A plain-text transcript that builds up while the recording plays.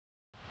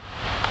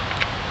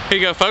Here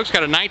you go, folks.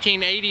 Got a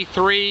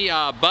 1983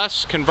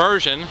 bus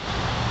conversion.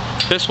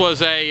 This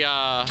was a,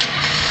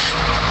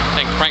 I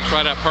think cranks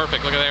right up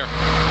perfect. Look at there.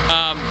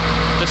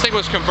 This thing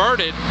was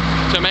converted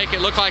to make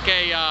it look like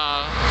a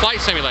flight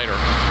simulator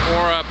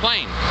or a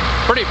plane.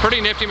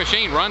 Pretty nifty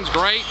machine. Runs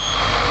great.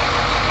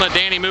 Let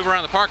Danny move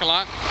around the parking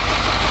lot.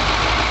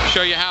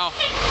 Show you how.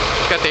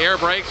 Got the air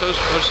brakes. Those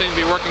seem to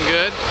be working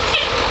good.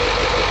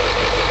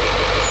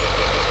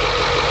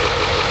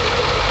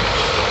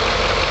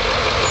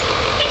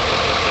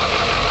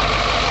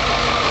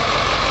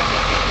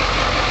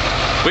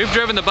 We've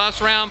driven the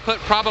bus around, put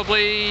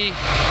probably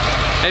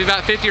maybe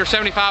about 50 or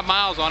 75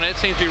 miles on it. It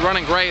seems to be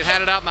running great.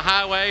 Had it out on the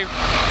highway,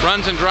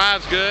 runs and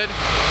drives good,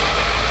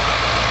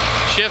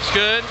 shifts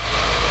good.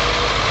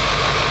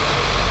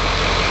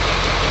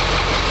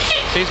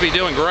 Seems to be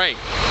doing great.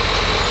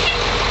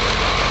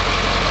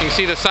 You can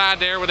see the side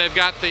there where they've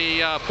got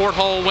the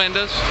porthole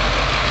windows.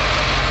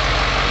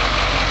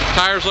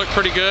 Tires look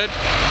pretty good.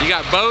 You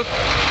got both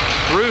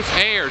roof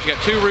airs. You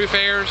got two roof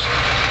airs.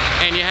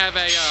 And you have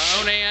a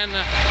Onan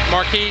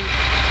Marquis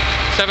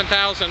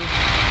 7000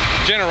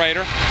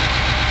 generator.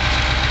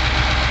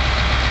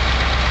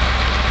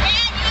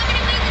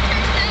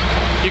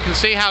 You can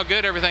see how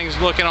good everything's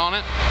looking on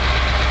it.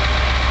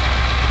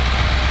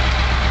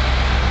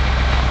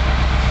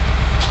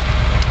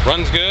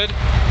 Runs good,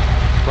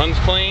 runs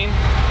clean.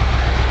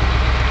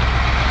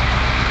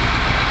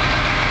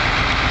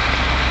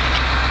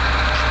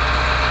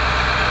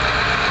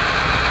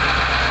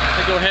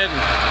 Let's go ahead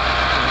and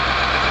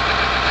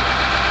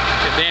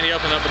Danny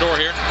opened up the door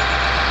here.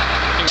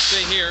 You can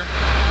see here,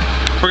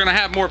 we're going to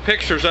have more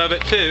pictures of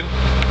it too.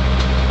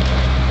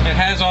 It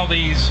has all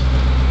these,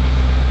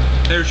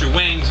 there's your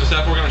wings and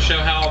stuff. We're going to show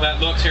how all that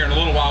looks here in a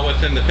little while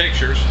within the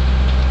pictures.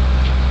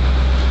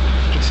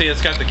 You can see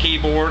it's got the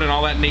keyboard and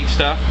all that neat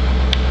stuff.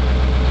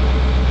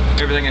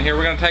 Everything in here.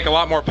 We're going to take a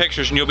lot more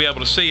pictures and you'll be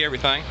able to see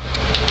everything.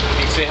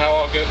 You can see how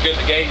all good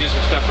the gauges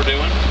and stuff are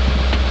doing.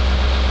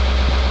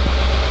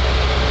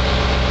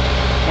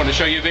 Wanted to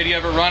show you a video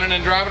of her running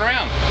and driving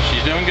around.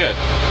 She's doing good.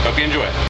 Hope you enjoy it.